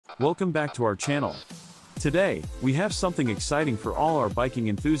Welcome back to our channel. Today, we have something exciting for all our biking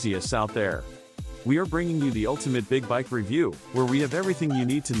enthusiasts out there. We are bringing you the ultimate big bike review, where we have everything you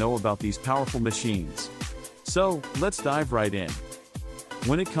need to know about these powerful machines. So, let's dive right in.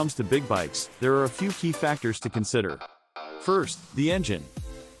 When it comes to big bikes, there are a few key factors to consider. First, the engine.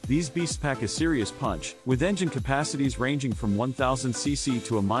 These beasts pack a serious punch, with engine capacities ranging from 1000cc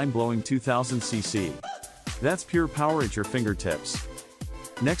to a mind-blowing 2000cc. That's pure power at your fingertips.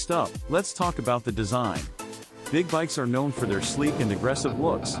 Next up, let's talk about the design. Big bikes are known for their sleek and aggressive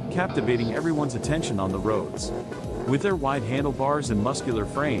looks, captivating everyone's attention on the roads. With their wide handlebars and muscular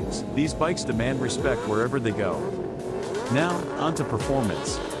frames, these bikes demand respect wherever they go. Now, onto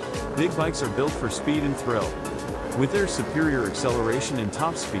performance. Big bikes are built for speed and thrill. With their superior acceleration and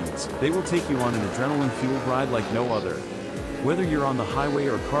top speeds, they will take you on an adrenaline-fueled ride like no other. Whether you're on the highway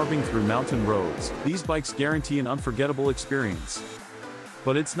or carving through mountain roads, these bikes guarantee an unforgettable experience.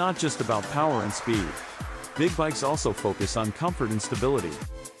 But it's not just about power and speed. Big bikes also focus on comfort and stability.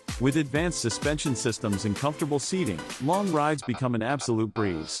 With advanced suspension systems and comfortable seating, long rides become an absolute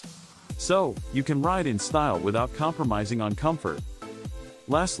breeze. So, you can ride in style without compromising on comfort.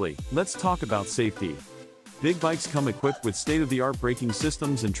 Lastly, let's talk about safety. Big bikes come equipped with state-of-the-art braking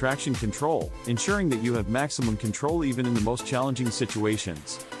systems and traction control, ensuring that you have maximum control even in the most challenging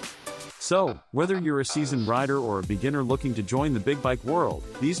situations. So, whether you're a seasoned rider or a beginner looking to join the big bike world,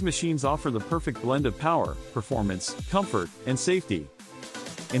 these machines offer the perfect blend of power, performance, comfort, and safety.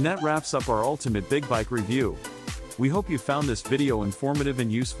 And that wraps up our ultimate big bike review. We hope you found this video informative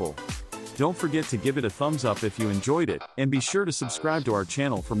and useful. Don't forget to give it a thumbs up if you enjoyed it, and be sure to subscribe to our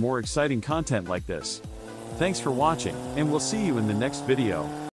channel for more exciting content like this. Thanks for watching, and we'll see you in the next video.